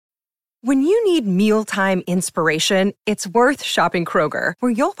When you need mealtime inspiration, it's worth shopping Kroger,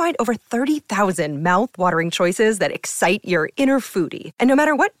 where you'll find over 30,000 mouth-watering choices that excite your inner foodie. And no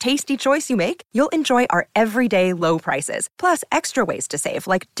matter what tasty choice you make, you'll enjoy our everyday low prices, plus extra ways to save,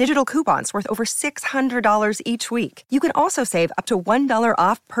 like digital coupons worth over $600 each week. You can also save up to $1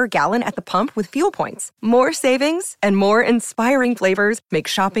 off per gallon at the pump with fuel points. More savings and more inspiring flavors make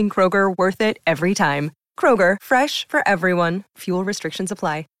shopping Kroger worth it every time. Kroger, fresh for everyone. Fuel restrictions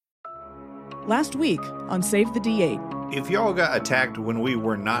apply. Last week on Save the D8. If y'all got attacked when we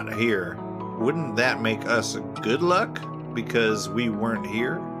were not here, wouldn't that make us good luck because we weren't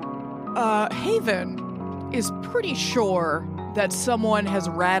here? Haven is pretty sure that someone has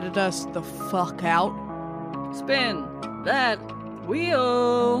ratted us the fuck out. Spin that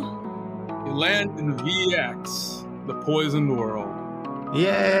wheel. You land in VX, the poisoned world.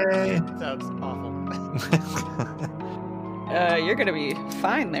 Yay! Sounds awful. You're gonna be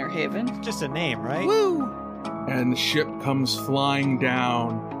fine there, Haven. Just a name, right? Woo! And the ship comes flying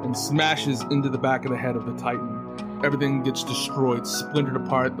down and smashes into the back of the head of the Titan. Everything gets destroyed, splintered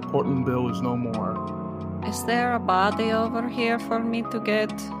apart. The Portland Bill is no more. Is there a body over here for me to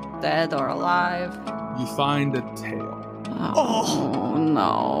get? Dead or alive? You find a tail. Oh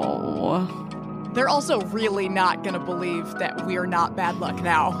no. They're also really not gonna believe that we're not bad luck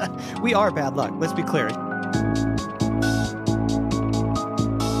now. We are bad luck, let's be clear.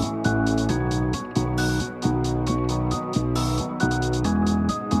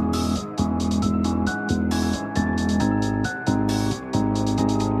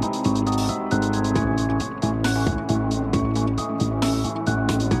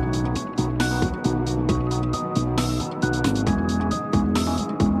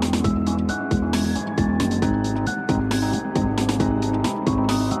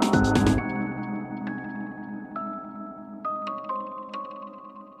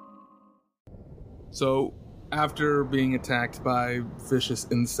 So, after being attacked by vicious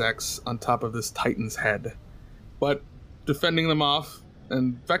insects on top of this Titan's head, but defending them off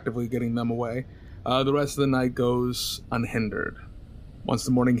and effectively getting them away, the rest of the night goes unhindered. Once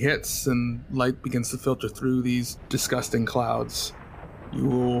the morning hits and light begins to filter through these disgusting clouds, you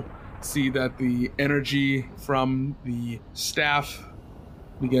will see that the energy from the staff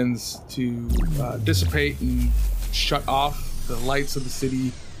begins to dissipate and shut off. The lights of the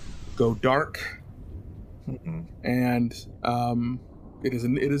city go dark. And it is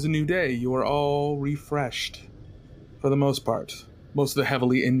a new day. You are all refreshed, for the most part. Most of the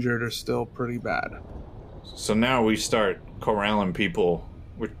heavily injured are still pretty bad. So now we start corralling people.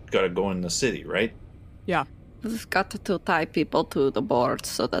 We've got to go in the city, right? Yeah. We've got to tie people to the board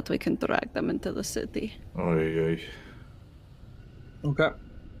so that we can drag them into the city. Oy. Okay.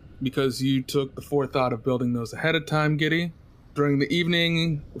 Because you took the forethought of building those ahead of time, Giddy, during the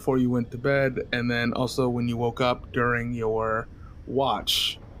evening before you went to bed, and then also when you woke up during your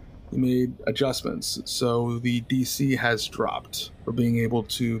watch, you made adjustments. So the DC has dropped for being able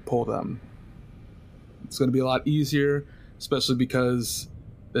to pull them. It's going to be a lot easier, especially because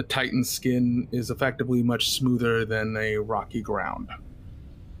the Titan skin is effectively much smoother than a rocky ground.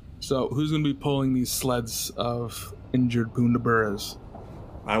 So who's going to be pulling these sleds of injured Bundaburras?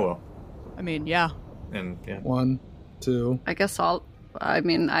 I will. I mean, yeah. And yeah. 1, 2. I guess I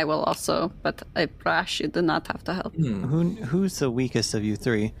will also, but Brash, you do not have to help. Who's the weakest of you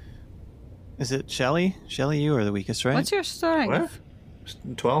three? Is it Shelly? Shelly, you are the weakest, right? What's your strength?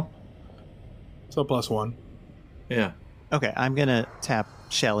 What? 12? So +1. Yeah. Okay, I'm gonna tap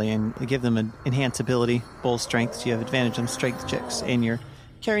Shelly and give them an enhance ability, bull strength, so you have advantage on strength checks, and your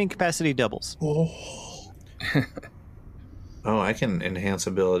carrying capacity doubles. Oh, I can enhance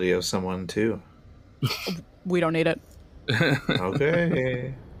ability of someone too. We don't need it.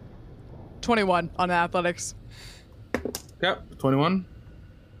 Okay. 21 on athletics. Yep, 21.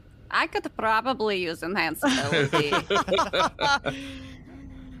 I could probably use enhanced ability.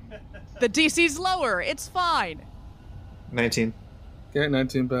 The DC's lower. It's fine. 19. Okay,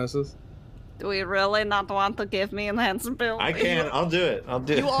 19 passes. Do we really not want to give me enhanced ability? I can. I'll do it.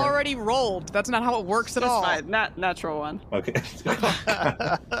 You already rolled. That's not how it works at all. Fine. Not natural one. Okay.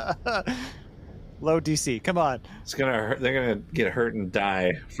 Low DC, come on. It's gonna hurt. They're gonna get hurt and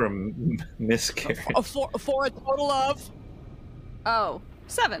die from miscarriage. For a total of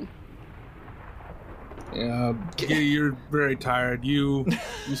 7. Yeah, you're very tired. You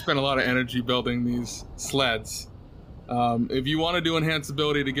spent a lot of energy building these sleds. If you want to do enhanced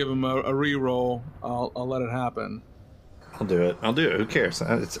ability to give him a re-roll, I'll let it happen. I'll do it. Who cares?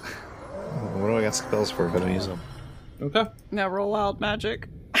 What do I got spells for if I don't use them? Okay. Now roll out magic.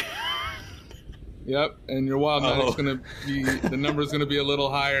 Yep, and your wild nut Oh. is going to be, the number is going to be a little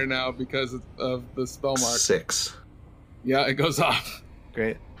higher now because of the spell mark. 6. Yeah, it goes off.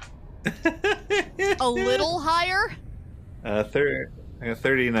 Great. A little higher? I got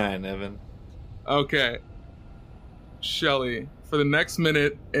 39, Evan. Okay. Shelly, for the next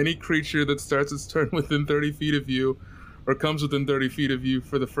minute, any creature that starts its turn within 30 feet of you or comes within 30 feet of you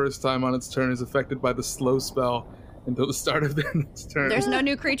for the first time on its turn is affected by the slow spell until the start of their next turn. There's no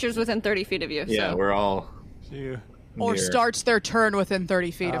new creatures within 30 feet of you. Yeah, so. we're all Or near. starts their turn within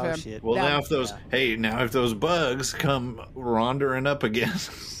 30 feet of him. Shit. Well, That- now if those bugs come wandering up again,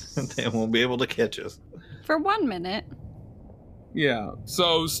 they won't be able to catch us. For 1 minute. Yeah,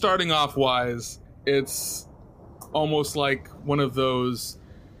 so starting off wise, it's almost like one of those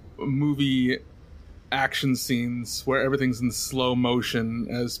movie action scenes where everything's in slow motion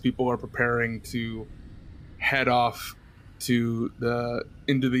as people are preparing to head off into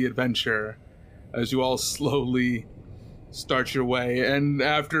the adventure as you all slowly start your way. And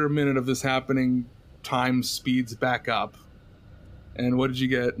after a minute of this happening, time speeds back up. And what did you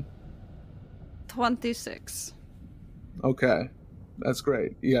get? 26. Okay, that's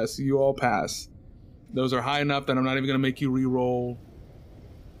great. Yes, you all pass. Those are high enough that I'm not even going to make you re-roll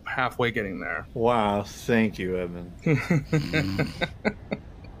halfway getting there. Wow, thank you, Evan.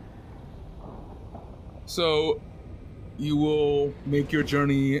 So, you will make your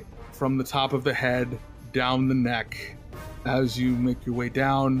journey from the top of the head down the neck. As you make your way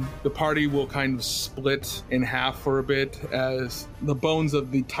down, the party will kind of split in half for a bit as the bones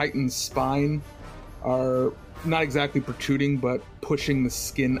of the Titan's spine are not exactly protruding, but pushing the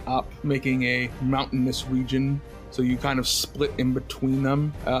skin up, making a mountainous region. So you kind of split in between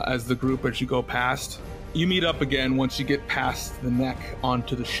them as the group as you go past. You meet up again once you get past the neck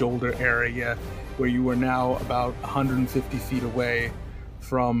onto the shoulder area, where you are now about 150 feet away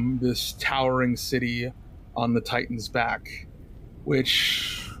from this towering city on the Titan's back,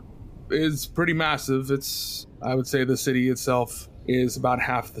 which is pretty massive. I would say the city itself is about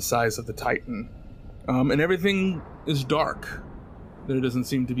half the size of the Titan. And everything is dark. There doesn't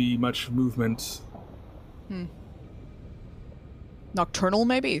seem to be much movement. Nocturnal,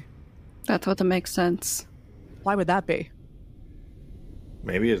 maybe? That would make sense. Why would that be?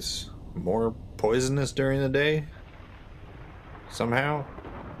 Maybe it's more poisonous during the day? Somehow?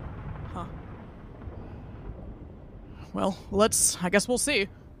 Well, I guess we'll see.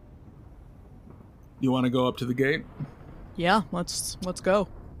 You want to go up to the gate? Yeah, let's go.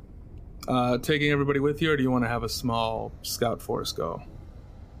 Taking everybody with you, or do you want to have a small scout force go?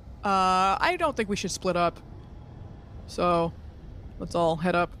 I don't think we should split up. So, let's all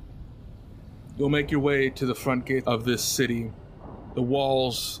head up. You'll make your way to the front gate of this city. The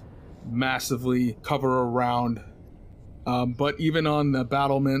walls massively cover around, but even on the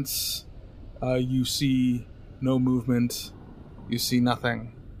battlements, you see no movement. You see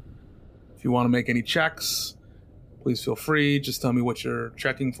nothing. If you want to make any checks, please feel free. Just tell me what you're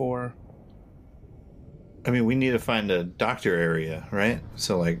checking for. I mean, we need to find a doctor area, right?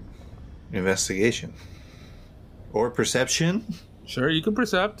 So, like, investigation. Or perception? Sure, you can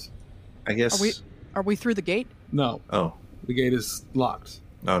percept. I guess. Are we through the gate? No, Oh. the gate is locked.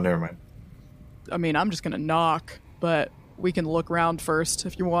 Oh, never mind. I mean, I'm just gonna knock, but we can look around first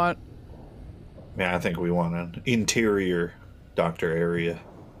if you want. Yeah, I think we want an interior doctor area.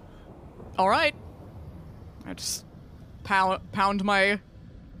 All right. I just pound my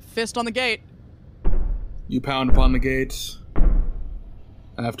fist on the gate. You pound upon the gate.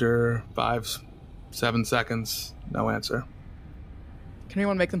 After 5-7 seconds, no answer. Can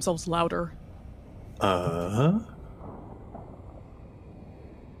anyone make themselves louder?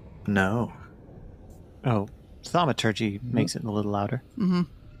 No. Oh, thaumaturgy makes it a little louder. Mm-hmm.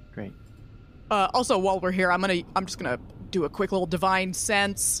 Great. Also, while we're here, I'm just gonna do a quick little divine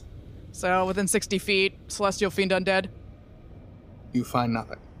sense. So within 60 feet, celestial fiend undead. You find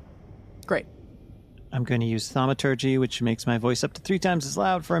nothing. Great. I'm going to use thaumaturgy, which makes my voice up to 3 times as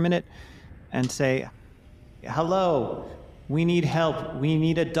loud for a minute, and say, "Hello, we need help. We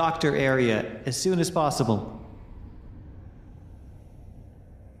need a doctor area as soon as possible."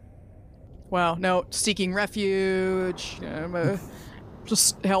 Wow. No, seeking refuge.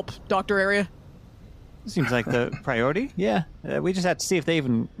 Just help. Doctor area. Seems like the priority. Yeah, we just have to see if they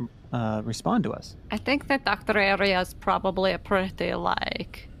even respond to us. I think the doctor area is probably a pretty,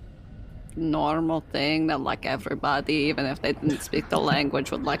 normal thing that, everybody, even if they didn't speak the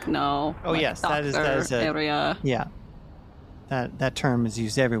language, would, know. Oh, yes, that is doctor a- area. Yeah, that term is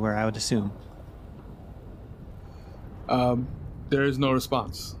used everywhere, I would assume. There is no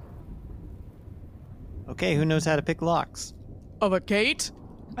response. Okay, who knows how to pick locks? Of a gate?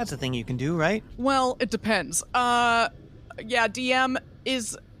 That's a thing you can do, right? Well, it depends. Yeah, DM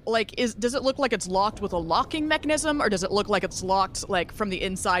does it look like it's locked with a locking mechanism, or does it look like it's locked like from the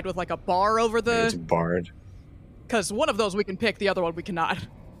inside with like a bar over the? It's barred. Because one of those we can pick, the other one we cannot.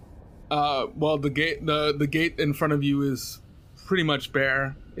 Well, the gate in front of you is pretty much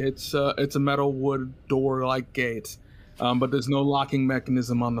bare. It's a metal wood door like gate, but there's no locking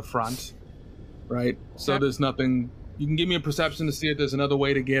mechanism on the front, right? So there's nothing. You can give me a perception to see if there's another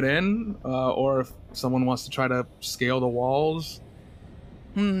way to get in, or if someone wants to try to scale the walls.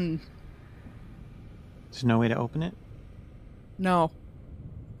 There's no way to open it? No.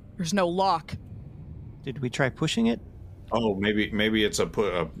 There's no lock. Did we try pushing it? Oh, maybe it's a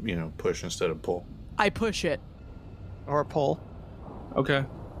push instead of pull. I push it. Or a pull? Okay.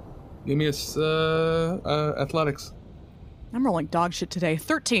 Give me athletics. I'm rolling dog shit today.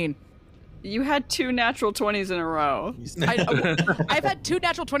 13. You had 2 natural 20s in a row. I've had 2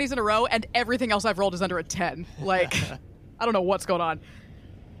 natural 20s in a row, and everything else I've rolled is under a 10. Like, I don't know what's going on.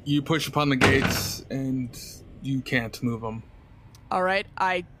 You push upon the gates, and you can't move them. All right,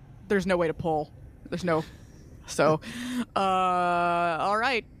 there's no way to pull. There's no, so, all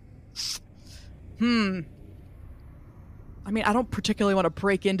right. I mean, I don't particularly want to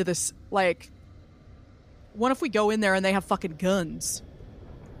break into this. Like, what if we go in there and they have fucking guns?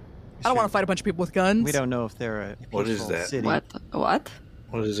 I don't want to fight a bunch of people with guns. We don't know if they're a What is peaceful that? city. What?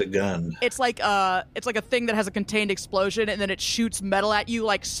 What is a gun? It's like a thing that has a contained explosion, and then it shoots metal at you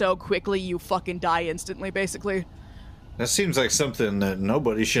like so quickly you fucking die instantly, basically. That seems like something that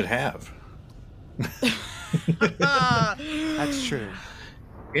nobody should have. That's true.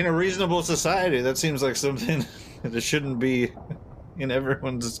 In a reasonable society, that seems like something that shouldn't be in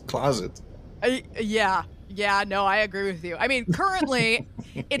everyone's closet. No, I agree with you. I mean, currently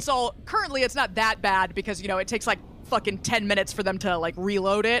it's not that bad because, it takes like fucking 10 minutes for them to like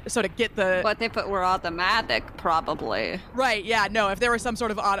reload it. So to get the... But if it were automatic, probably. Right, yeah, no, if there was some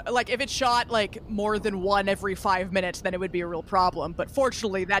sort of like if it shot like more than one every 5 minutes, then it would be a real problem. But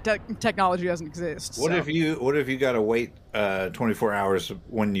fortunately, that technology doesn't exist. What if you got to wait 24 hours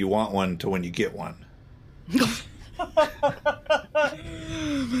when you want one to when you get one?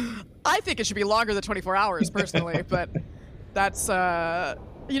 I think it should be longer than 24 hours, personally, but that's, I'm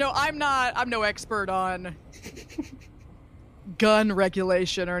no expert on gun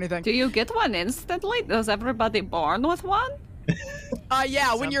regulation or anything. Do you get one instantly? Does everybody born with one?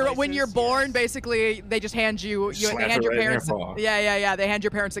 Yeah, when you're born, yes. Basically, they just hand you Slap hand it your right in parents. their paw. Yeah, they hand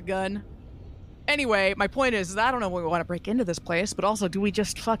your parents a gun. Anyway, my point is I don't know when we want to break into this place, but also, do we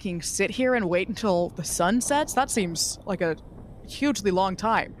just fucking sit here and wait until the sun sets? That seems like a hugely long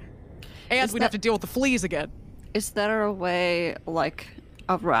time. And we'd have to deal with the fleas again. Is there a way, like,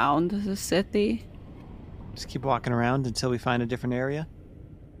 around the city? Just keep walking around until we find a different area?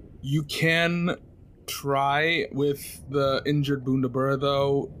 You can try with the injured Bundabur,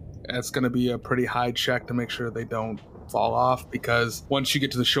 though. It's going to be a pretty high check to make sure they don't fall off, because once you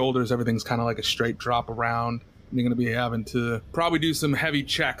get to the shoulders, everything's kind of like a straight drop around. And you're going to be having to probably do some heavy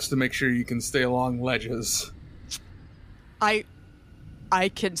checks to make sure you can stay along ledges. I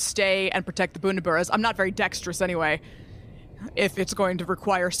can stay and protect the Bundaburras. I'm not very dexterous anyway. If it's going to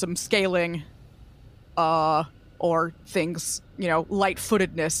require some scaling, or things,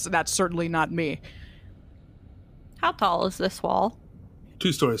 light-footedness, that's certainly not me. How tall is this wall?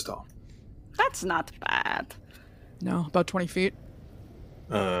 2 stories tall. That's not bad. No, about 20 feet.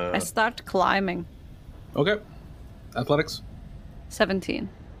 I start climbing. Okay. Athletics. 17.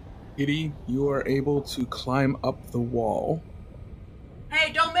 Giddy, you are able to climb up the wall.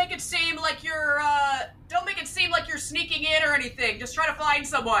 Hey, don't make it seem like you're sneaking in or anything. Just try to find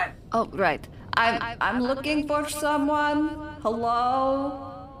someone. Oh, right. I'm looking for someone.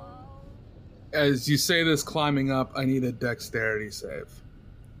 Hello? As you say this climbing up, I need a dexterity save.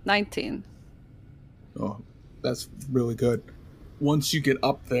 19. Oh, that's really good. Once you get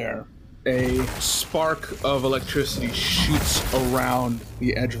up there, a spark of electricity shoots around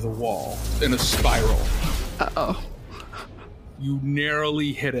the edge of the wall in a spiral. Uh-oh. You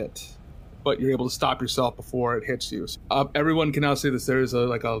narrowly hit it, but you're able to stop yourself before it hits you. Everyone can now see this. There is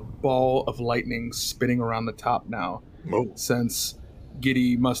a ball of lightning spinning around the top now, since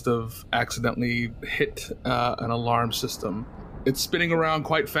Giddy must have accidentally hit an alarm system. It's spinning around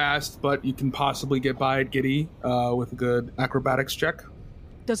quite fast, but you can possibly get by it, Giddy, with a good acrobatics check.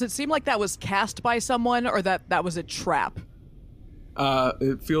 Does it seem like that was cast by someone, or that was a trap?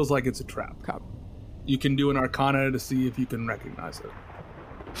 It feels like it's a trap. Okay. You can do an arcana to see if you can recognize it.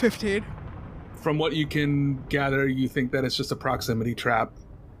 15. From what you can gather, you think that it's just a proximity trap.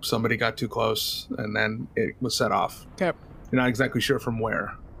 Somebody got too close, and then it was set off. Okay. You're not exactly sure from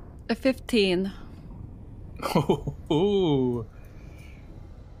where. A 15. Ooh.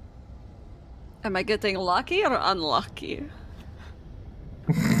 Am I getting lucky or unlucky?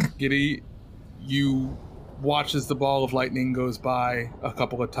 Giddy, you watch as the ball of lightning goes by a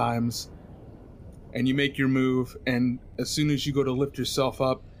couple of times, and you make your move, and as soon as you go to lift yourself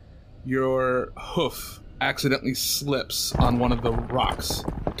up, your hoof accidentally slips on one of the rocks,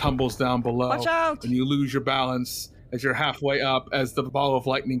 tumbles down below, Watch out! and you lose your balance as you're halfway up as the ball of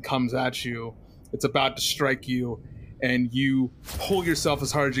lightning comes at you. It's about to strike you, and you pull yourself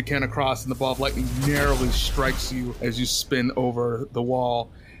as hard as you can across, and the ball of lightning narrowly strikes you as you spin over the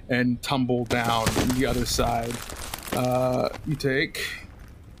wall and tumble down the other side. You take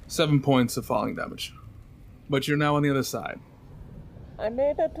 7 points of falling damage. But you're now on the other side. I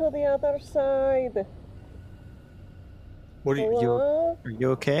made it to the other side. What are you? Hello? Are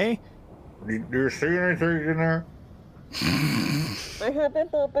you okay? Do you see anything in there? I haven't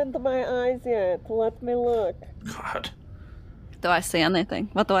opened my eyes yet. Let me look. God. Do I see anything?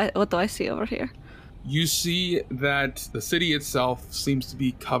 What do I see over here? You see that the city itself seems to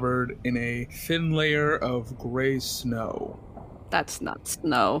be covered in a thin layer of gray snow. That's not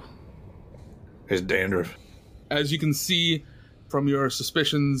snow. It's dandruff. As you can see from your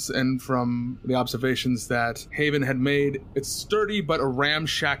suspicions and from the observations that Haven had made, it's sturdy but a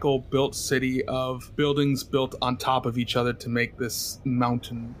ramshackle built city of buildings built on top of each other to make this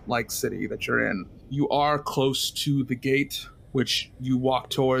mountain-like city that you're in. You are close to the gate, which you walk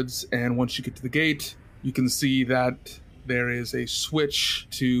towards, and once you get to the gate, you can see that there is a switch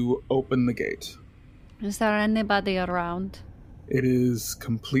to open the gate. Is there anybody around? It is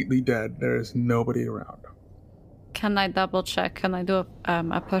completely dead. There is nobody around. Can I double check? Can I do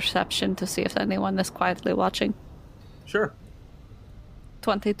a perception to see if anyone is quietly watching? Sure.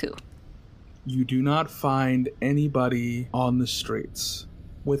 22. You do not find anybody on the streets.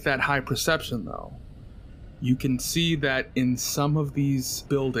 With that high perception, though, you can see that in some of these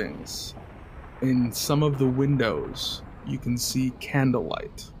buildings, in some of the windows, you can see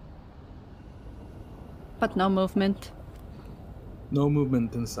candlelight. But no movement. No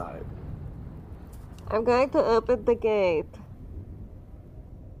movement inside. I'm going to open the gate.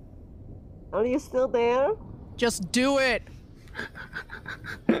 Are you still there? Just do it.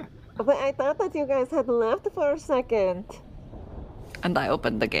 But I thought that you guys had left for a second. And I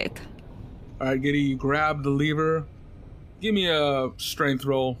opened the gate. Alright, Giddy, you grab the lever. Give me a strength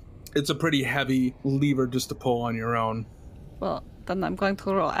roll. It's a pretty heavy lever just to pull on your own. Well, then I'm going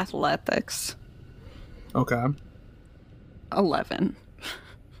to roll athletics. Okay. 11.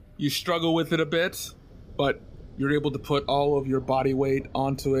 You struggle with it a bit, but you're able to put all of your body weight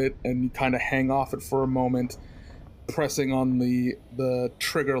onto it, and you kind of hang off it for a moment, pressing on the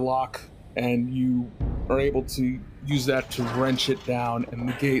trigger lock, and you are able to use that to wrench it down, and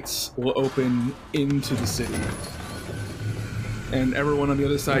the gates will open into the city. And everyone on the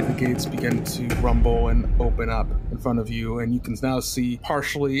other side of the gates begin to rumble and open up in front of you, and you can now see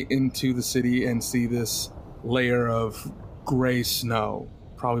partially into the city and see this layer of gray snow,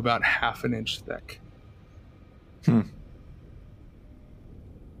 probably about half an inch thick.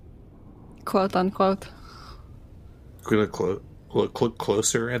 Quote unquote. Could we look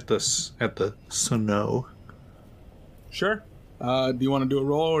closer at the snow? Sure. Do you want to do a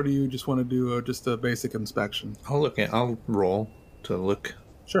roll, or do you just want to do just a basic inspection? I'll roll to look.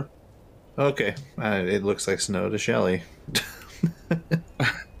 Sure. Okay. It looks like snow to Shelly.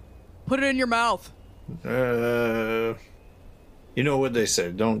 Put it in your mouth. You know what they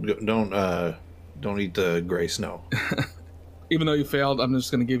say? Don't eat the gray snow. Even though you failed, I'm just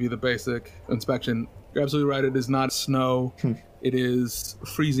going to give you the basic inspection. You're absolutely right. It is not snow. It is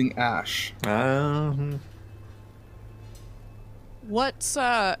freezing ash. What's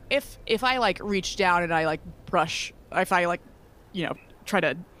if I like reach down and I like brush, if I like, try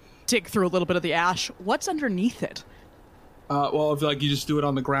to dig through a little bit of the ash, what's underneath it? Well, if like you just do it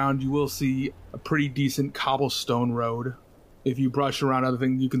on the ground, you will see a pretty decent cobblestone road. If you brush around other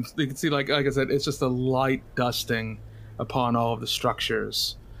things, you can see like I said, it's just a light dusting upon all of the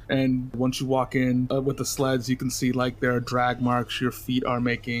structures. And once you walk in with the sleds, you can see like there are drag marks your feet are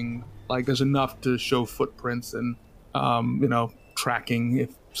making. Like there's enough to show footprints and tracking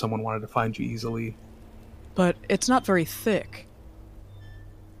if someone wanted to find you easily. But it's not very thick,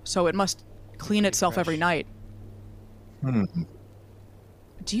 so it must clean itself every night.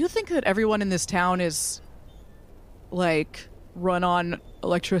 Do you think that everyone in this town is like run on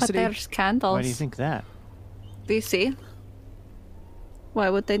electricity? But there's candles. Why do you think that? Do you see? Why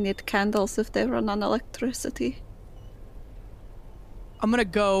would they need candles if they run on electricity? I'm gonna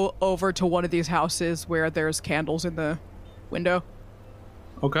go over to one of these houses where there's candles in the window.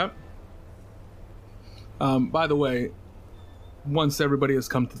 Okay. By the way, once everybody has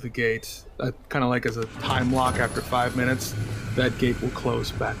come to the gate, kind of like as a time lock after 5 minutes, that gate will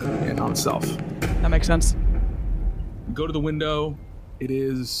close back in on itself. That makes sense. Go to the window. It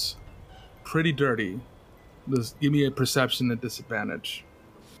is pretty dirty. Just give me a perception at disadvantage.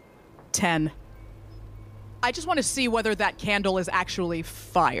 10. I just want to see whether that candle is actually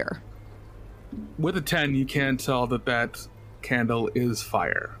fire. With a 10, you can tell that candle is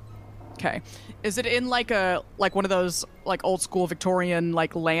fire. Okay. Is it in like one of those like old school Victorian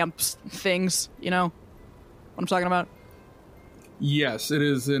like lamps things, you know? What I'm talking about? Yes, it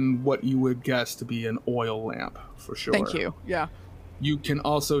is in what you would guess to be an oil lamp, for sure. Thank you. Yeah. You can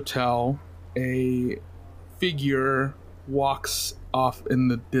also tell a figure walks off in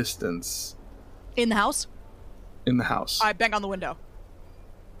the distance. In the house? In the house. I bang on the window.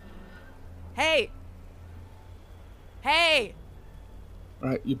 Hey! Hey! All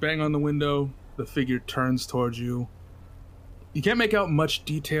right, you bang on the window. The figure turns towards you. You can't make out much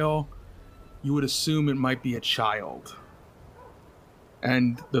detail. You would assume it might be a child.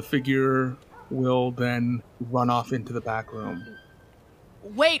 And the figure will then run off into the back room.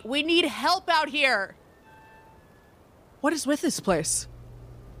 Wait, we need help out here! What is with this place?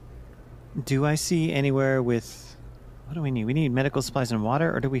 Do I see anywhere with... What do we need? We need medical supplies and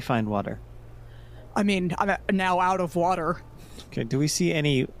water, or do we find water? I mean, I'm now out of water. Okay, do we see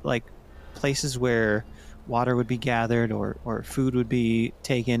any, like, places where water would be gathered or food would be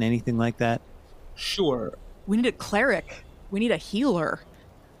taken, anything like that? Sure. We need a cleric. We need a healer.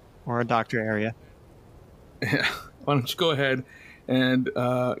 Or a doctor area? Yeah. Why don't you go ahead and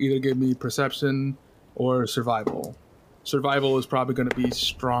either give me perception or survival. Survival is probably going to be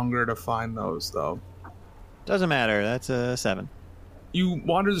stronger to find those, though. Doesn't matter. That's a 7. You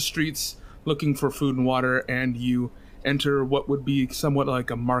wander the streets looking for food and water, and you enter what would be somewhat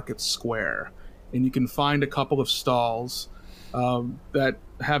like a market square. And you can find a couple of stalls that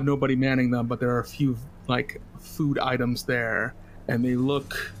have nobody manning them, but there are a few like food items there, and they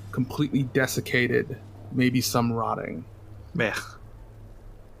look completely desiccated, maybe some rotting. Blech.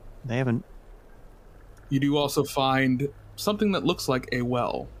 They haven't... You do also find something that looks like a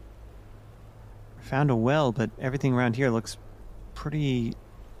well. Found a well, but everything around here looks pretty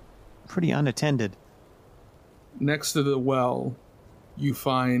unattended. Next to the well, you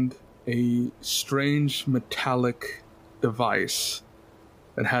find a strange metallic device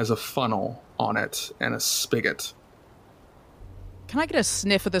that has a funnel on it and a spigot. Can I get a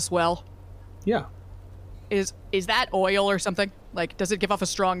sniff of this well? Yeah. Is that oil or something? Like, does it give off a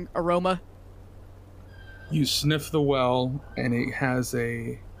strong aroma? You sniff the well, and it has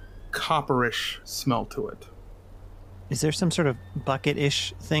a copperish smell to it. Is there some sort of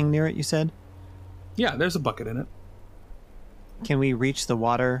bucket-ish thing near it, you said? Yeah, there's a bucket in it. Can we reach the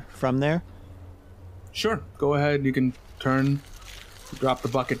water from there? Sure. Go ahead. You can turn, drop the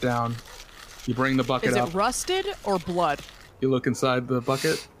bucket down. You bring the bucket up. Is it rusted or blood? You look inside the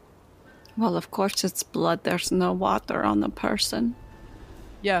bucket. Well, of course it's blood. There's no water on the person.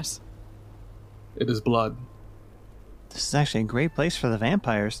 Yes. It is blood. This is actually a great place for the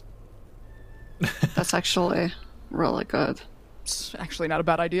vampires. That's actually really good. It's actually not a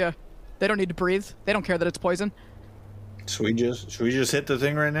bad idea. They don't need to breathe. They don't care that it's poison. Should we just hit the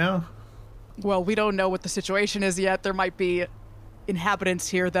thing right now? Well, we don't know what the situation is yet. There might be inhabitants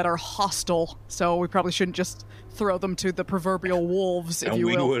here that are hostile, so we probably shouldn't just throw them to the proverbial wolves, if And you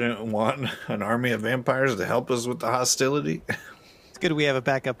we will. wouldn't want an army of vampires to help us with the hostility. It's good we have a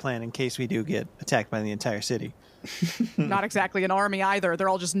backup plan in case we do get attacked by the entire city. Not exactly an army either. They're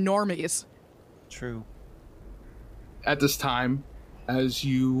all just normies. True. At this time, as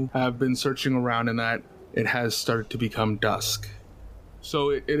you have been searching around in that, it has started to become dusk. So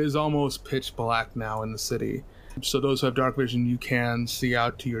it is almost pitch black now in the city. So those who have dark vision, you can see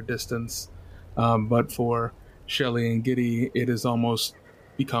out to your distance. But for Shelly and Giddy, it has almost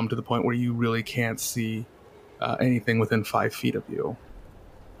become to the point where you really can't see anything within 5 feet of you.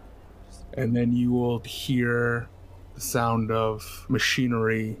 And then you will hear the sound of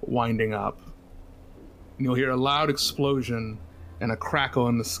machinery winding up. And you'll hear a loud explosion and a crackle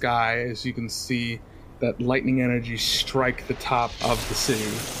in the sky as you can see that lightning energy strike the top of the city.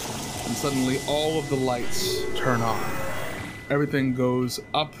 And suddenly all of the lights turn on. Everything goes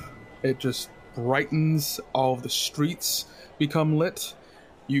up. It just brightens. All of the streets become lit.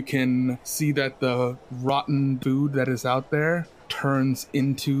 You can see that the rotten food that is out there turns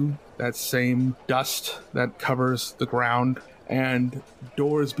into that same dust that covers the ground. And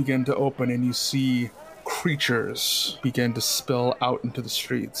doors begin to open and you see creatures begin to spill out into the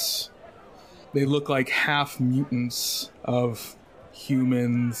streets. They look like half mutants of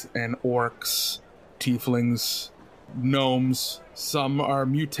humans and orcs, tieflings, gnomes. Some are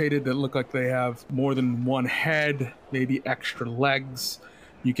mutated that look like they have more than one head, maybe extra legs.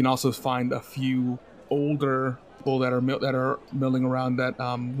 You can also find a few older people that are milling around that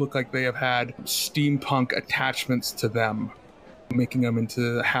look like they have had steampunk attachments to them, making them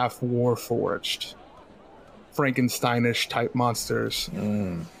into half warforged, Frankensteinish type monsters.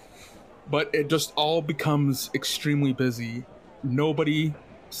 But it just all becomes extremely busy. Nobody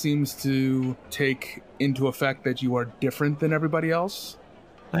seems to take into effect that you are different than everybody else.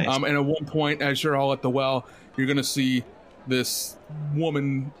 Nice. And at one point, as you're all at the well, you're going to see this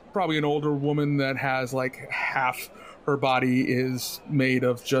woman, probably an older woman that has like half her body is made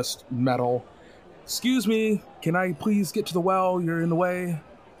of just metal. Excuse me, can I please get to the well? You're in the way.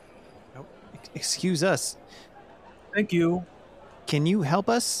 Excuse us. Thank you. Can you help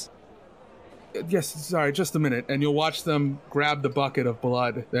us? Yes, sorry, just a minute. And you'll watch them grab the bucket of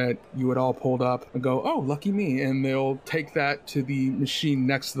blood that you had all pulled up and go, oh, lucky me. And they'll take that to the machine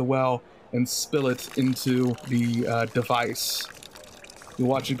next to the well and spill it into the device. You'll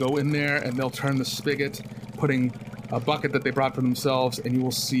watch it go in there, and they'll turn the spigot, putting a bucket that they brought for themselves, and you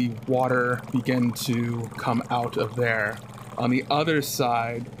will see water begin to come out of there. On the other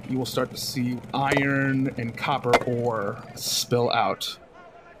side, you will start to see iron and copper ore spill out.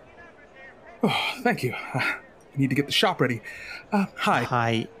 Oh, thank you. I need to get the shop ready. Hi.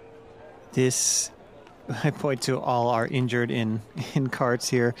 Hi. I point to all our injured in carts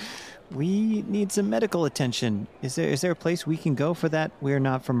here. We need some medical attention. Is there a place we can go for that? We're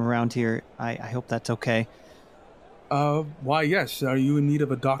not from around here. I hope that's okay. Why, yes. Are you in need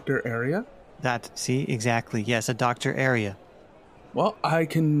of a doctor area? See, exactly. Yes, a doctor area. Well, I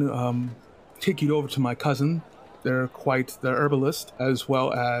can take you over to my cousin. They're quite the herbalist as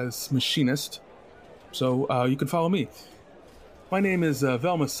well as machinist. So you can follow me. My name is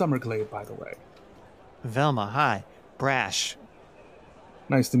Velma Summerglade, by the way. Velma, hi. Brash.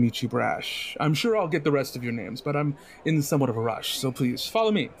 Nice to meet you, Brash. I'm sure I'll get the rest of your names, but I'm in somewhat of a rush, so please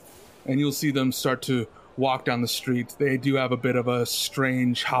follow me. And you'll see them start to walk down the street. They do have a bit of a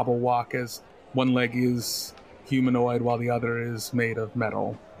strange hobble walk, as one leg is humanoid while the other is made of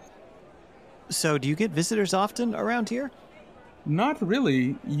metal. So, do you get visitors often around here? Not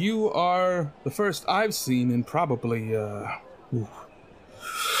really. You are the first I've seen in probably,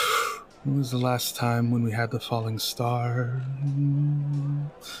 When was the last time when we had the falling star?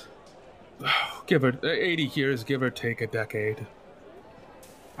 Give or 80 years, give or take a decade.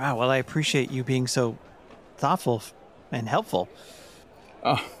 Wow, well, I appreciate you being so thoughtful and helpful.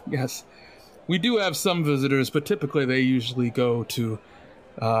 Oh, yes. We do have some visitors, but typically they usually go to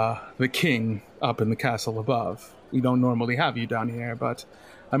the king up in the castle above. We don't normally have you down here, but,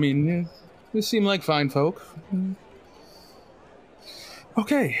 I mean, you seem like fine folk.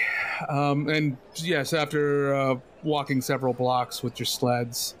 Okay. And yes, after walking several blocks with your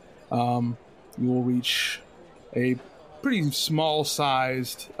sleds, you will reach a pretty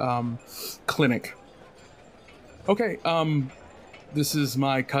small-sized clinic. Okay, this is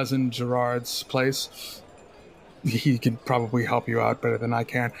my cousin Gerard's place. He can probably help you out better than I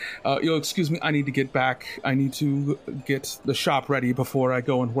can. You'll excuse me, I need to get back. I need to get the shop ready before I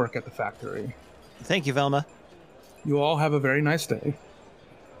go and work at the factory. Thank you, Velma. You all have a very nice day.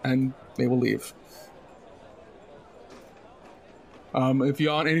 And they will leave. If any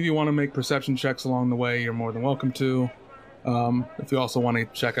of you want to make perception checks along the way, you're more than welcome to. If you also want to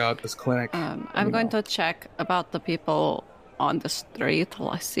check out this clinic. I'm going to check about the people on the street,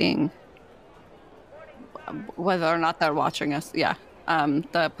 seeing whether or not they're watching us. Yeah.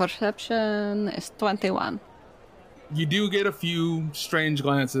 The perception is 21. You do get a few strange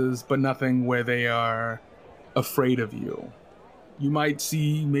glances, but nothing where they are afraid of you. You might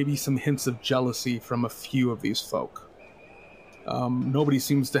see maybe some hints of jealousy from a few of these folk. Nobody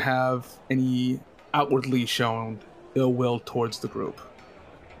seems to have any outwardly shown ill will towards the group.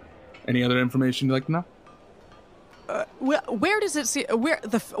 Any other information you'd like to know? Where does it see?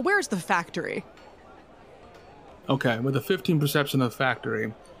 Where's the factory? Okay, with a 15 perception of the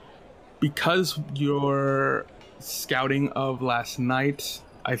factory, because you're scouting of last night,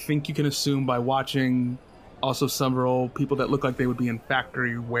 I think you can assume by watching also several people that look like they would be in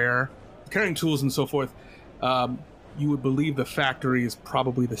factory wear, carrying tools and so forth, you would believe the factory is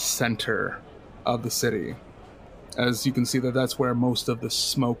probably the center of the city. As you can see that's where most of the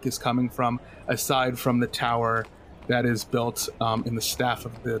smoke is coming from, aside from the tower that is built in the staff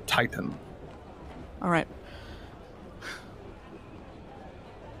of the Titan. All right.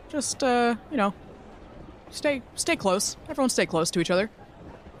 Just, stay close. Everyone stay close to each other.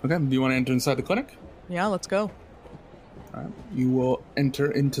 Okay, do you want to enter inside the clinic? Yeah, let's go. You will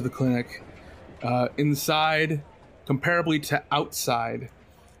enter into the clinic. Inside, comparably to outside,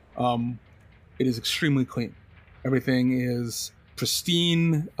 it is extremely clean. Everything is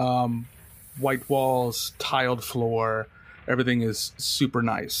pristine, white walls, tiled floor. Everything is super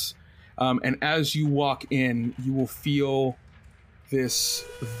nice. And as you walk in, you will feel this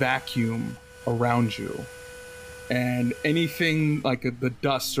vacuum around you. And anything like the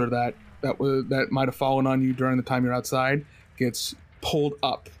dust or that might have fallen on you during the time you're outside gets pulled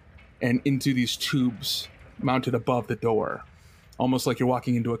up and into these tubes mounted above the door, almost like you're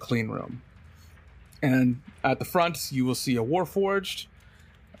walking into a clean room. And at the front, you will see a Warforged.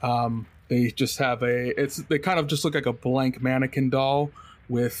 They just have they kind of just look like a blank mannequin doll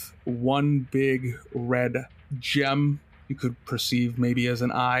with one big red gem you could perceive maybe as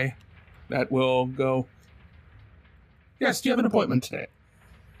an eye that will go, "Yes, do you have an appointment today?"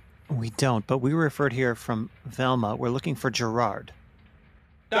 We don't, but we were referred here from Velma. We're looking for Gerard.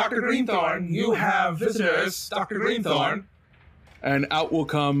 "Dr. Greenthorn, you have visitors, Dr. Greenthorn." And out will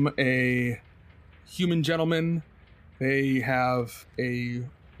come a human gentleman. They have a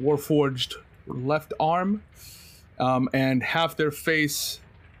Warforged left arm, and half their face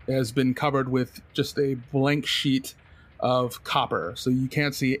has been covered with just a blank sheet of copper. So you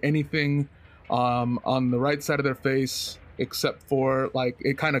can't see anything on the right side of their face, except for, like,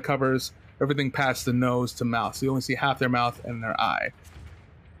 it kind of covers everything past the nose to mouth. So you only see half their mouth and their eye.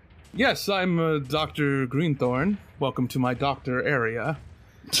 "Yes, I'm Dr. Greenthorn. Welcome to my doctor area."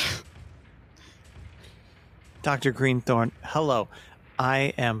 Dr. Greenthorn, hello.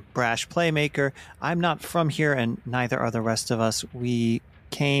 I am Brash Playmaker. I'm not from here, and neither are the rest of us. We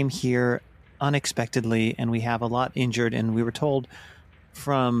came here unexpectedly, and we have a lot injured, and we were told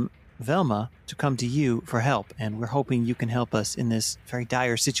from Velma to come to you for help, and we're hoping you can help us in this very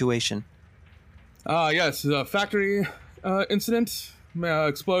dire situation. Yes, factory incident,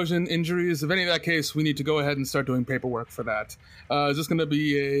 explosion, injuries. If any of that case, we need to go ahead and start doing paperwork for that. Is this going to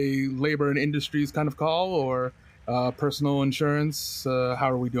be a labor and industries kind of call, or personal insurance? How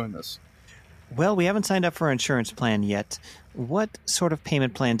are we doing this? Well, we haven't signed up for an insurance plan yet. What sort of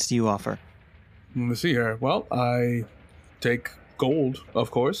payment plans do you offer? Let me see here. Well, I take gold,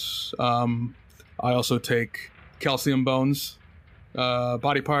 of course. I also take calcium bones,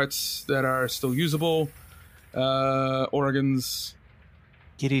 body parts that are still usable, organs.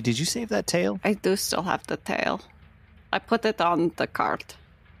 Giddy, did you save that tail? I do still have the tail. I put it on the cart.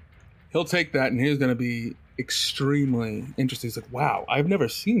 He'll take that, and he's going to be extremely interested. He's like, "Wow, I've never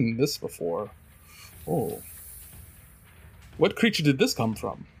seen this before. Oh. What creature did this come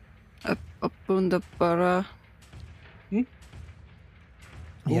from?" A Bundabura. Yeah.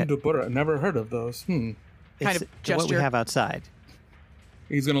 Bundabura. Never heard of those. Kind of What we gesture. have outside.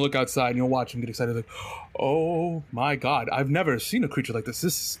 He's going to look outside, and you'll watch him get excited. Like, "Oh, my God. I've never seen a creature like this.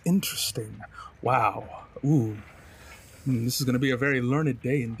 This is interesting. Wow. Ooh. This is going to be a very learned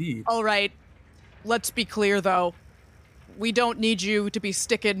day indeed." All right. Let's be clear, though. We don't need you to be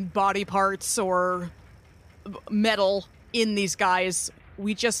sticking body parts or metal in these guys.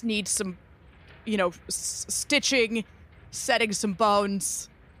 We just need some, stitching, setting some bones,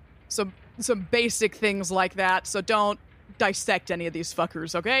 some basic things like that. So don't dissect any of these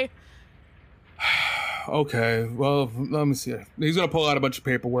fuckers, okay? Okay, well, let me see. He's going to pull out a bunch of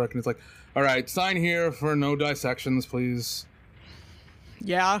paperwork, and it's like, "All right, sign here for no dissections, please.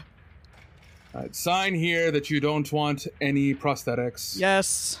 Yeah. All right, sign here that you don't want any prosthetics.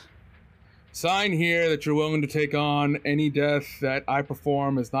 Yes. Sign here that you're willing to take on any death that I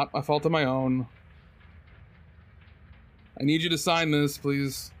perform is not my fault of my own. I need you to sign this,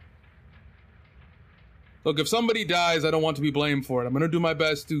 please. Look, if somebody dies, I don't want to be blamed for it. I'm going to do my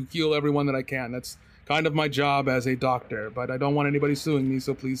best to heal everyone that I can. That's kind of my job as a doctor, but I don't want anybody suing me,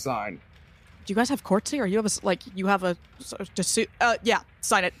 so please sign." Do you guys have courts here? Or you have a yeah,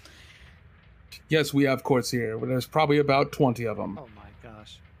 sign it. Yes, we have courts here. There's probably about 20 of them. Oh my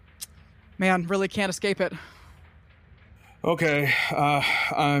gosh. Man, really can't escape it. Okay,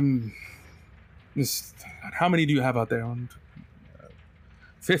 I'm... How many do you have out there?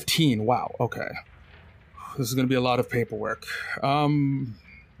 15, wow, okay. This is going to be a lot of paperwork.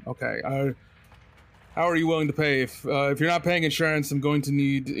 Okay, how are you willing to pay? If you're not paying insurance, I'm going to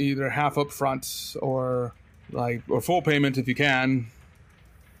need either half up front or full payment if you can.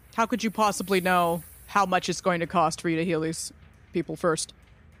 How could you possibly know how much it's going to cost for you to heal these people first?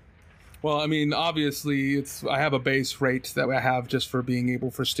 Well, I mean, obviously, I have a base rate that I have just for being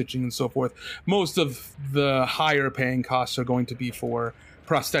able for stitching and so forth. Most of the higher paying costs are going to be for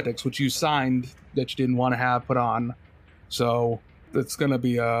prosthetics, which you signed that you didn't want to have put on. So It's going to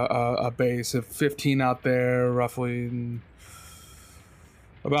be a base of 15 out there, roughly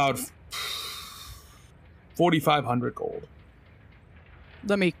about 4,500 gold.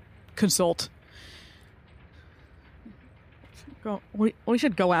 Let me consult. We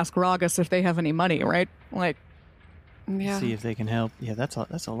should go ask Ragus if they have any money, right? Like, Yeah. See if they can help. Yeah, that's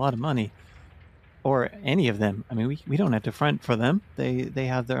a lot of money. Or any of them. I mean, we don't have to front for them. They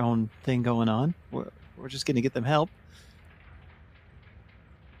have their own thing going on. We're just going to get them help.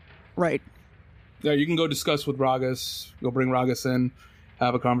 right. Yeah, you can go discuss with Ragus. You'll bring Ragus in,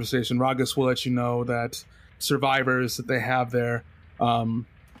 have a conversation. Ragus will let you know that survivors that they have there,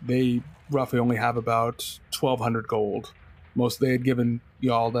 they roughly only have about 1,200 gold. They had given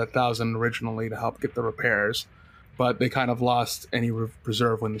y'all that 1,000 originally to help get the repairs, but they kind of lost any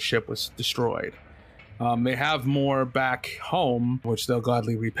reserve when the ship was destroyed. They have more back home, which they'll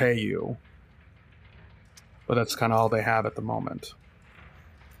gladly repay you, but that's kind of all they have at the moment.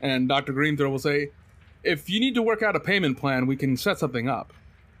 And Dr. Greenthrow will say, if you need to work out a payment plan, we can set something up.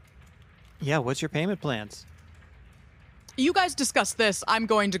 Yeah, what's your payment plans? You guys discuss this. I'm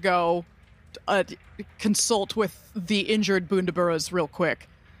going to go consult with the injured Bundaburras real quick.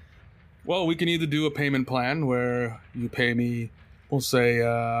 Well, we can either do a payment plan where you pay me, we'll say,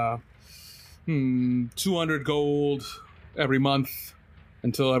 200 gold every month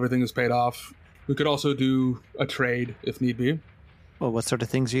until everything is paid off. We could also do a trade if need be. Well, what sort of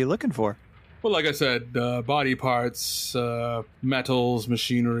things are you looking for? Well, like I said, body parts, metals,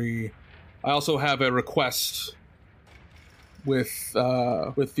 machinery. I also have a request with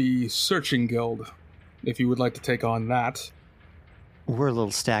the Searching Guild, if you would like to take on that. We're a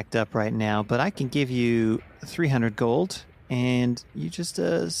little stacked up right now, but I can give you 300 gold, and you just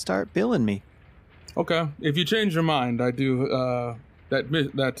start billing me. Okay. If you change your mind, I do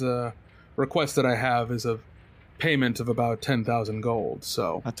that request that I have is a payment of about 10,000 gold.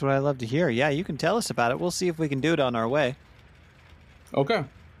 So That's what I love to hear. Yeah, you can tell us about it. We'll see if we can do it on our way. okay.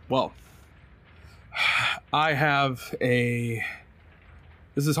 Well, I have a.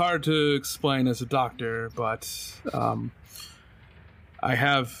 This is hard to explain as a doctor, but I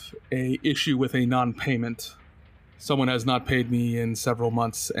have a issue with a non-payment. Someone has not paid me in several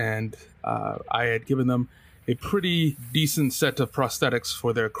months, and I had given them a pretty decent set of prosthetics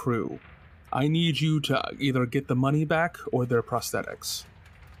for their crew. I need you to either get the money back or their prosthetics.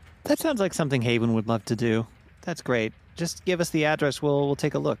 That sounds like something Haven would love to do. That's great. Just give us the address. We'll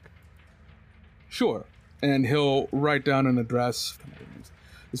take a look. Sure. And he'll write down an address.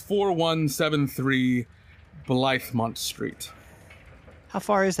 It's 4173 Blythemont Street. How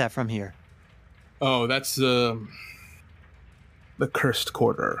far is that from here? Oh, that's the Cursed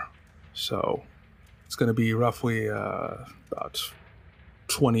Quarter. So it's going to be roughly about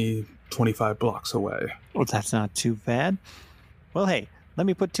 25 blocks away. Well, that's not too bad. Well, hey, let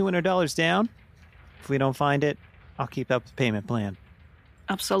me put $200 down. If we don't find it, I'll keep up the payment plan.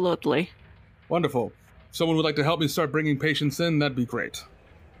 Absolutely. Wonderful. If someone would like to help me start bringing patients in, that'd be great.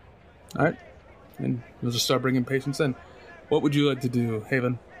 All right. And we'll just start bringing patients in. What would you like to do,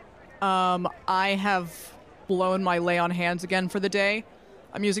 Haven? I have blown my lay on hands again for the day.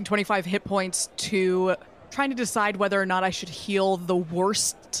 I'm using 25 hit points to trying to decide whether or not I should heal the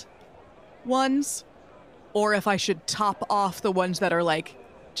worst ones, or if I should top off the ones that are like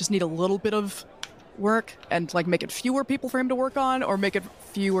just need a little bit of work and like make it fewer people for him to work on, or make it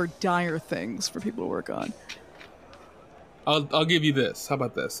fewer dire things for people to work on. I'll give you this. How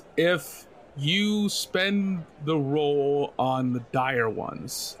about this? If you spend the roll on the dire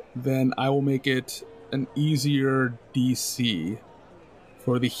ones, then I will make it an easier DC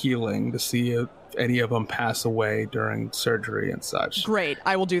for the healing to see if any of them pass away during surgery and such. Great,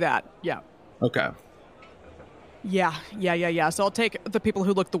 I will do that. Yeah. Okay. Yeah. So I'll take the people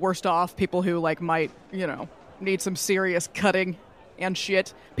who look the worst off, people who like might, need some serious cutting and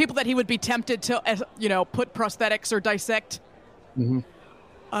shit. People that he would be tempted to, put prosthetics or dissect. Mm-hmm.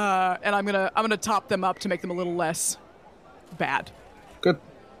 And I'm gonna top them up to make them a little less bad. Good.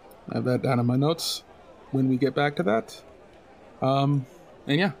 I have that down in my notes when we get back to that. And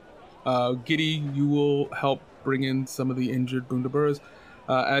yeah, Giddy, you will help bring in some of the injured Bundaburras.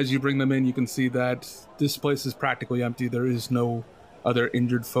 As you bring them in, you can see that this place is practically empty. There is no other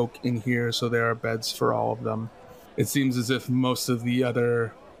injured folk in here, so there are beds for all of them. It seems as if most of the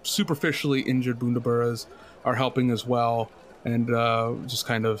other superficially injured Bundaburras are helping as well, and just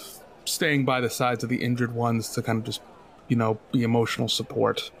kind of staying by the sides of the injured ones to kind of just, be emotional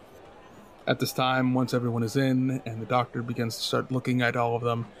support. At this time, once everyone is in and the doctor begins to start looking at all of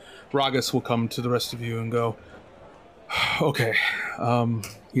them, Ragus will come to the rest of you and go, okay,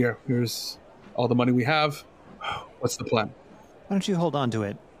 here's all the money we have. What's the plan? Why don't you hold on to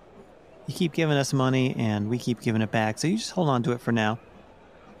it? You keep giving us money, and we keep giving it back, so you just hold on to it for now.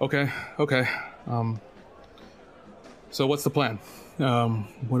 Okay. So what's the plan? What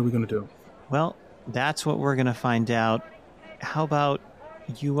are we going to do? Well, that's what we're going to find out. How about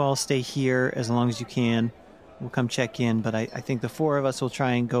you all stay here as long as you can? We'll come check in, but I think the four of us will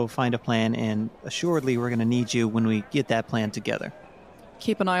try and go find a plan, and assuredly we're going to need you when we get that plan together.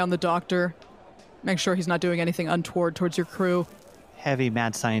 Keep an eye on the doctor. Make sure he's not doing anything untoward towards your crew. Heavy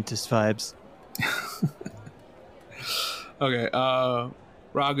mad scientist vibes. Okay,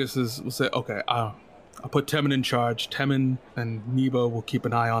 Ragus will say, okay, I'll put Temin in charge. Temin and Nebo will keep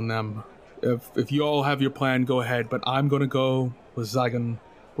an eye on them. If you all have your plan, go ahead, but I'm going to go with Zygon.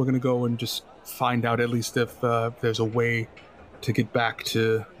 We're going to go and just find out at least if there's a way to get back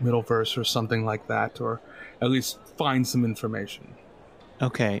to Middleverse or something like that, or at least find some information.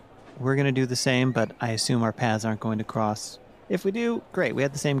 Okay, we're going to do the same, but I assume our paths aren't going to cross. If we do, great. We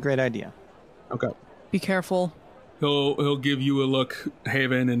had the same great idea. Okay. Be careful. He'll give you a look,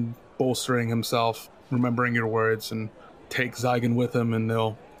 Haven, and bolstering himself, remembering your words, and take Zygon with him, and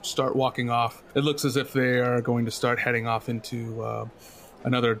they'll start walking off. It looks as if they are going to start heading off into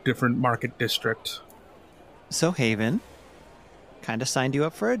another different market district. So, Haven, kind of signed you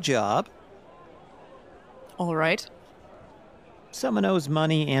up for a job. All right. Someone owes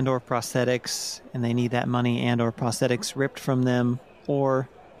money and or prosthetics, and they need that money and or prosthetics ripped from them, or,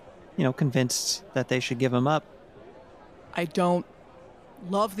 convinced that they should give them up. I don't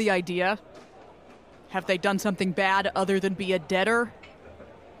love the idea. Have they done something bad other than be a debtor?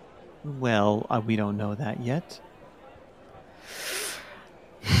 Well, we don't know that yet.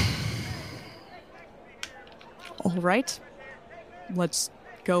 All right. Let's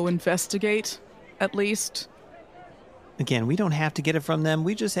go investigate, at least. Again, we don't have to get it from them.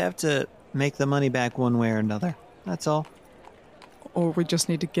 We just have to make the money back one way or another. That's all. Or we just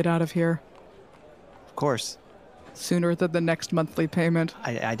need to get out of here Of course. sooner than the next monthly payment.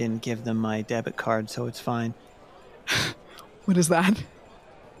 I didn't give them my debit card, so it's fine. What is that?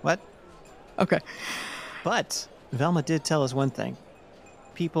 What? Okay. But Velma did tell us one thing.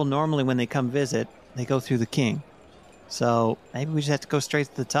 People normally, when they come visit, they go through the king. So maybe we just have to go straight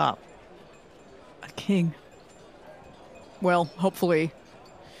to the top. A king. Well, hopefully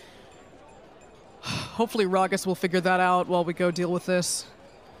Ragus will figure that out while we go deal with this.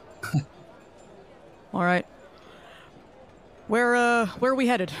 All right. Where are we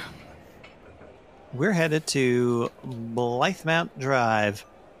headed? We're headed to Blythemount Drive.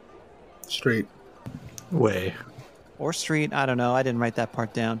 Street. Way. Or street, I don't know. I didn't write that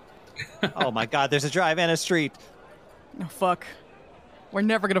part down. Oh my god, there's a drive and a street. Oh, fuck. We're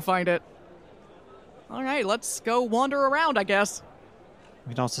never gonna find it. All right, let's go wander around, I guess.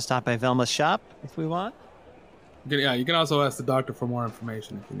 We can also stop by Velma's shop if we want. Yeah, you can also ask the doctor for more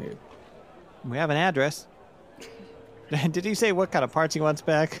information if you need. We have an address. Did he say what kind of parts he wants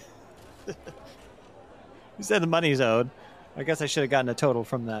back? He said the money's owed. I guess I should have gotten a total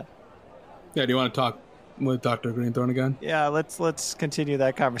from that. Yeah, do you want to talk with Dr. Greenthorn again? Yeah, let's continue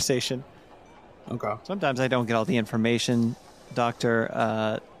that conversation. Okay. Sometimes I don't get all the information,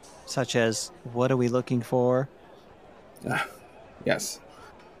 Doctor, such as what are we looking for? Yes.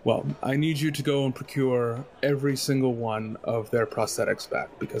 Well, I need you to go and procure every single one of their prosthetics back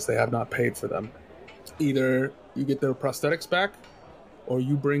because they have not paid for them. Either you get their prosthetics back or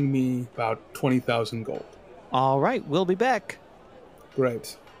you bring me about 20,000 gold. All right, we'll be back.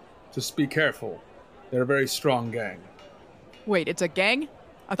 Great. Just be careful. They're a very strong gang. Wait, it's a gang?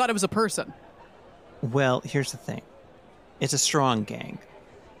 I thought it was a person. Well, here's the thing. It's a strong gang.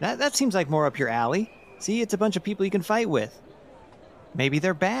 That seems like more up your alley. See, it's a bunch of people you can fight with. Maybe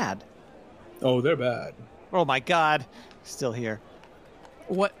they're bad. Oh, they're bad. Oh my god. Still here.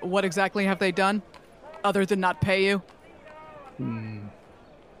 What exactly have they done? Other than not pay you?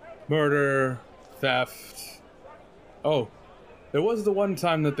 Murder, theft. Oh, there was the one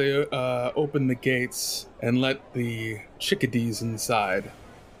time that they opened the gates and let the chickadees inside.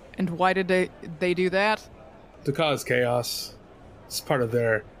 And why did they do that? To cause chaos. It's part of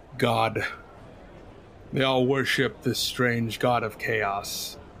their god. They all worship this strange god of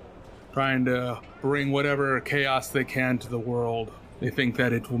chaos, trying to bring whatever chaos they can to the world. They think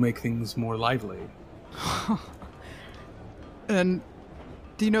that it will make things more lively. And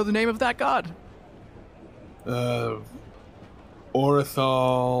do you know the name of that god?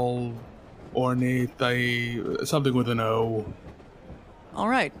 Orithal, Ornithai, something with an O. All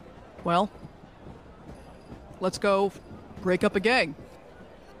right. Well, let's go break up a gang.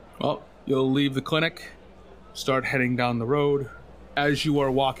 Well, you'll leave the clinic, start heading down the road. As you are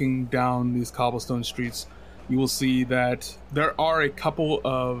walking down these cobblestone streets, you will see that there are a couple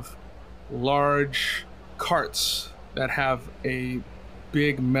of large carts that have a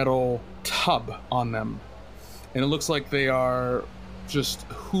big metal tub on them. And it looks like they are just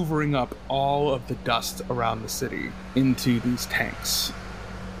hoovering up all of the dust around the city into these tanks.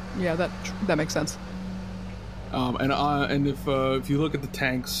 Yeah, that makes sense. And if you look at the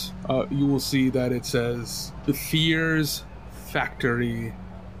tanks, you will see that it says Bethier's Factory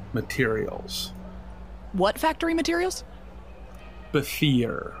Materials. What factory materials?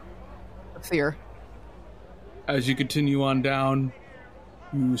 Bethier. Fear. As you continue on down,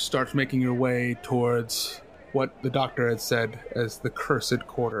 you start making your way towards what the doctor had said as the Cursed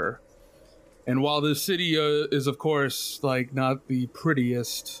Quarter. And while the city is, of course, like not the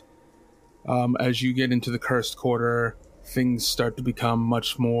prettiest, as you get into the Cursed Quarter, things start to become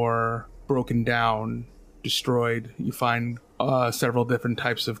much more broken down, destroyed. You find several different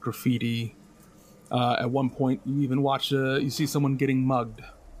types of graffiti. At one point, you even you see someone getting mugged.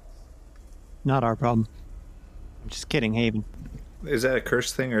 Not our problem. I'm just kidding, Haven. Is that a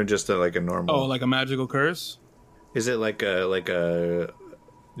curse thing or just like a normal? Oh, like a magical curse? Is it like a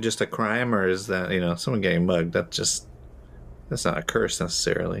just a crime, or is that someone getting mugged? That's not a curse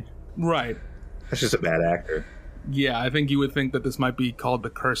necessarily. Right. That's just a bad actor. Yeah, I think you would think that this might be called the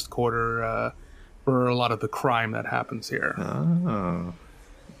Cursed Quarter for a lot of the crime that happens here. Oh,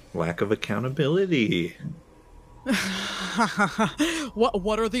 lack of accountability.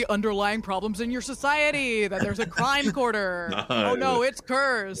 What are the underlying problems in your society? That there's a crime quarter. Oh no, it's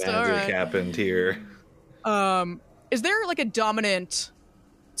cursed. All Magic right. happened here. Is there like a dominant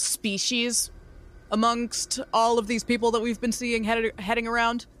species amongst all of these people that we've been seeing heading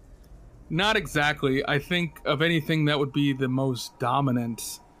around? Not exactly. I think of anything that would be the most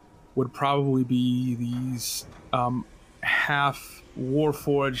dominant would probably be these half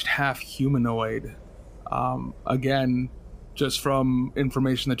warforged, half humanoid. Again, just from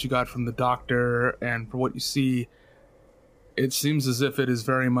information that you got from the doctor and for what you see, it seems as if it is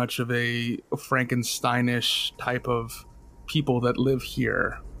very much of a Frankensteinish type of people that live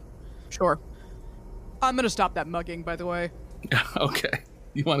here. Sure. I'm gonna stop that mugging, by the way. Okay.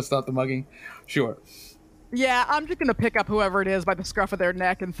 You want to stop the mugging? Sure. Yeah, I'm just gonna pick up whoever it is by the scruff of their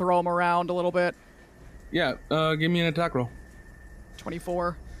neck and throw them around a little bit. Yeah, give me an attack roll.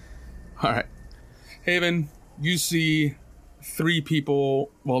 24. All right. Haven, you see three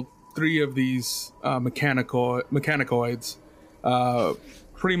of these mechanicoids.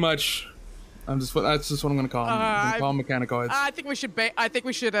 Pretty much, that's just what I'm going to call them. I'm going to call them mechanicoids. I think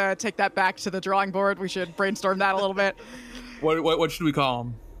we should take that back to the drawing board. We should brainstorm that a little bit. What should we call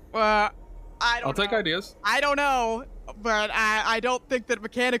them? I'll take ideas. I don't know, but I don't think that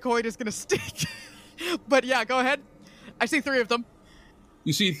mechanicoid is going to stick. But yeah, go ahead. I see three of them.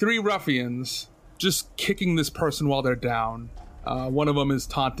 You see three ruffians just kicking this person while they're down. One of them is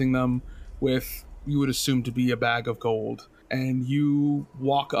taunting them with, you would assume to be a bag of gold. And you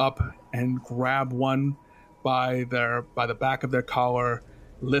walk up and grab one by the back of their collar,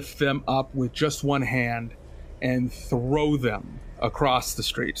 lift them up with just one hand, and throw them across the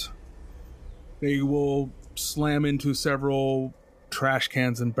street. They will slam into several trash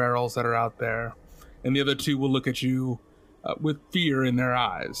cans and barrels that are out there. And the other two will look at you with fear in their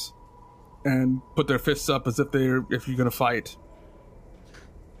eyes and put their fists up as if you're going to fight.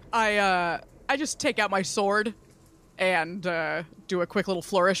 I just take out my sword and do a quick little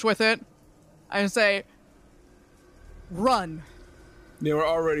flourish with it and say, run. They were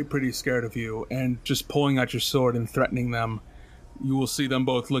already pretty scared of you, and just pulling out your sword and threatening them, you will see them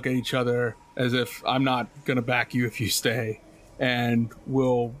both look at each other as if, I'm not going to back you if you stay, and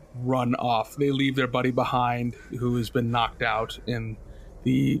will run off. They leave their buddy behind who has been knocked out in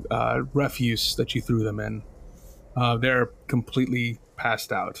the refuse that you threw them in. They're completely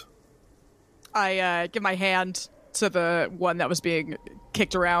passed out. I give my hand to the one that was being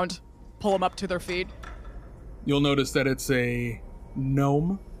kicked around, pull them up to their feet. You'll notice that it's a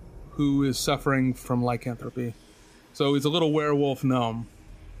gnome who is suffering from lycanthropy. So he's a little werewolf gnome.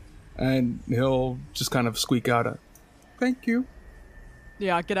 And he'll just kind of squeak out a, "Thank you."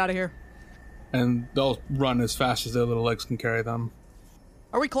 Yeah, get out of here. And they'll run as fast as their little legs can carry them.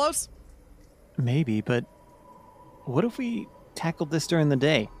 Are we close? Maybe, but what if we tackled this during the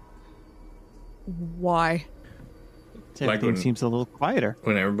day? Why? Everything seems a little quieter.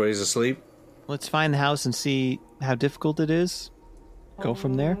 When everybody's asleep? Let's find the house and see how difficult it is. Go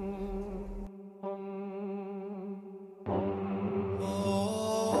from there.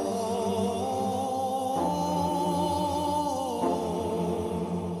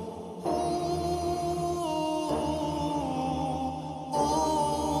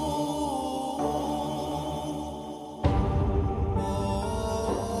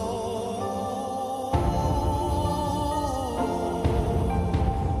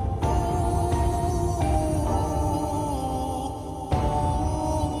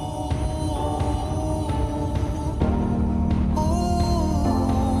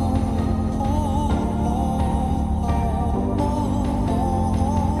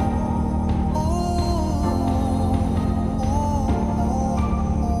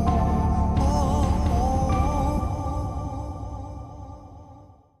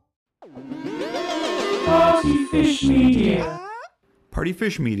 Fish Media.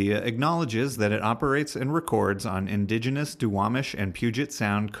 Partyfish Media acknowledges that it operates and records on indigenous Duwamish and Puget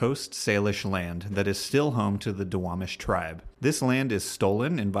Sound Coast Salish land that is still home to the Duwamish tribe. This land is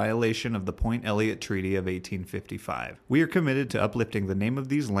stolen in violation of the Point Elliott Treaty of 1855. We are committed to uplifting the name of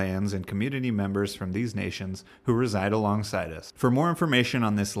these lands and community members from these nations who reside alongside us. For more information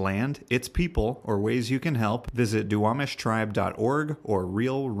on this land, its people, or ways you can help, visit duwamishtribe.org or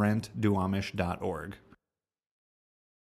realrentduwamish.org.